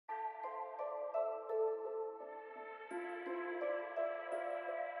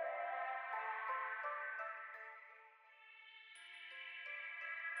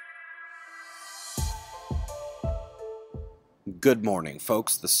Good morning,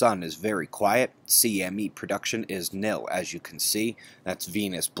 folks. The sun is very quiet. CME production is nil, as you can see. That's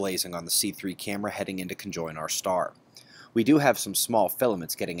Venus blazing on the C3 camera heading in to conjoin our star. We do have some small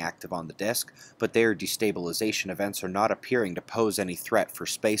filaments getting active on the disk, but their destabilization events are not appearing to pose any threat for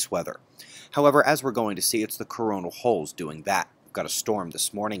space weather. However, as we're going to see, it's the coronal holes doing that. We've got a storm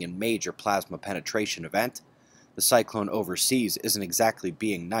this morning and major plasma penetration event. The cyclone overseas isn't exactly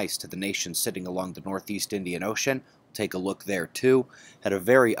being nice to the nations sitting along the northeast Indian Ocean. Take a look there too. Had a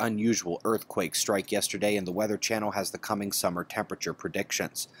very unusual earthquake strike yesterday, and the Weather Channel has the coming summer temperature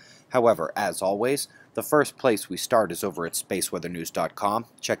predictions. However, as always, the first place we start is over at spaceweathernews.com.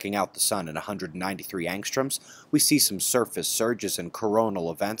 Checking out the sun at 193 angstroms, we see some surface surges and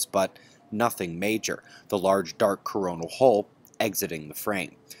coronal events, but nothing major. The large dark coronal hole exiting the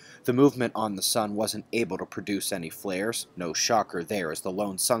frame. The movement on the sun wasn't able to produce any flares. No shocker there, as the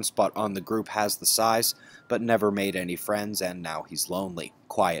lone sunspot on the group has the size, but never made any friends, and now he's lonely.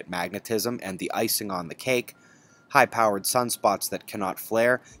 Quiet magnetism, and the icing on the cake, high-powered sunspots that cannot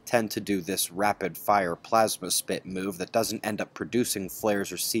flare tend to do this rapid-fire plasma spit move that doesn't end up producing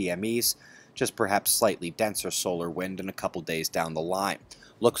flares or CMEs, just perhaps slightly denser solar wind in a couple days down the line.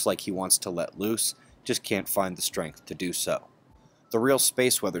 Looks like he wants to let loose, just can't find the strength to do so. The real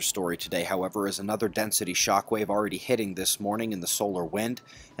space weather story today, however, is another density shockwave already hitting this morning in the solar wind,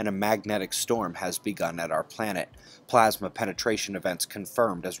 and a magnetic storm has begun at our planet. Plasma penetration events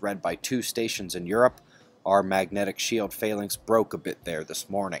confirmed as read by 2 stations in Europe. Our magnetic shield phalanx broke a bit there this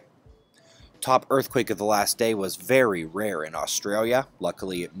morning. Top earthquake of the last day was very rare in Australia.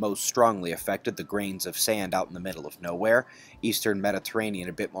 Luckily, it most strongly affected the grains of sand out in the middle of nowhere. Eastern Mediterranean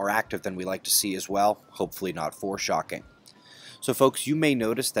a bit more active than we like to see as well, hopefully not foreshocking. So folks, you may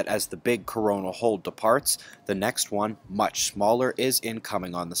notice that as the big coronal hole departs, the next one, much smaller, is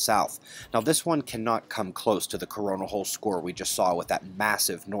incoming on the south. Now this one cannot come close to the coronal hole score we just saw with that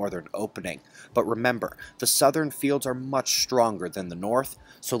massive northern opening. But remember, the southern fields are much stronger than the north,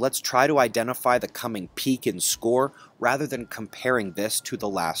 so let's try to identify the coming peak in score rather than comparing this to the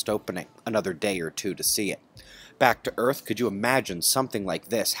last opening. Another day or two to see it. Back to Earth, could you imagine something like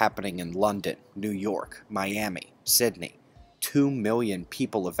this happening in London, New York, Miami, Sydney? 2 million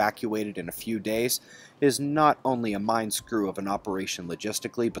people evacuated in a few days is not only a mind screw of an operation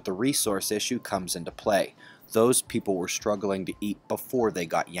logistically, but the resource issue comes into play. Those people were struggling to eat before they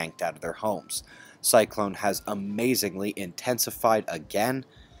got yanked out of their homes. Cyclone has amazingly intensified again,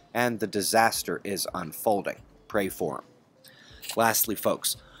 and the disaster is unfolding. Pray for him. Lastly,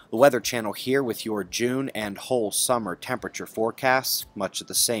 folks, the Weather Channel here with your June and whole summer temperature forecasts. Much of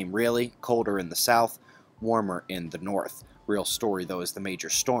the same really, colder in the south, warmer in the north. Real story, though, is the major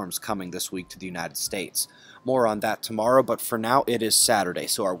storms coming this week to the United States. More on that tomorrow, but for now, it is Saturday,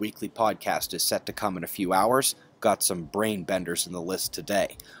 so our weekly podcast is set to come in a few hours. Got some brain benders in the list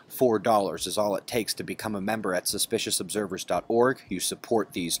today. $4 is all it takes to become a member at suspiciousobservers.org. You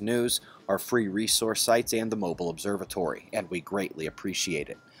support these news, our free resource sites, and the mobile observatory, and we greatly appreciate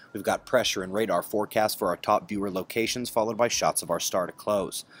it. We've got pressure and radar forecasts for our top viewer locations, followed by shots of our star to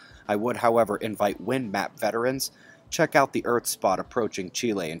close. I would, however, invite WindMap veterans. Check out the Earth spot approaching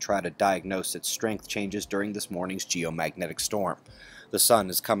Chile and try to diagnose its strength changes during this morning's geomagnetic storm. The sun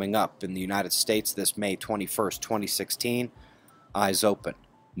is coming up in the United States this May 21st, 2016. Eyes open,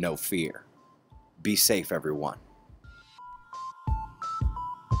 no fear. Be safe, everyone.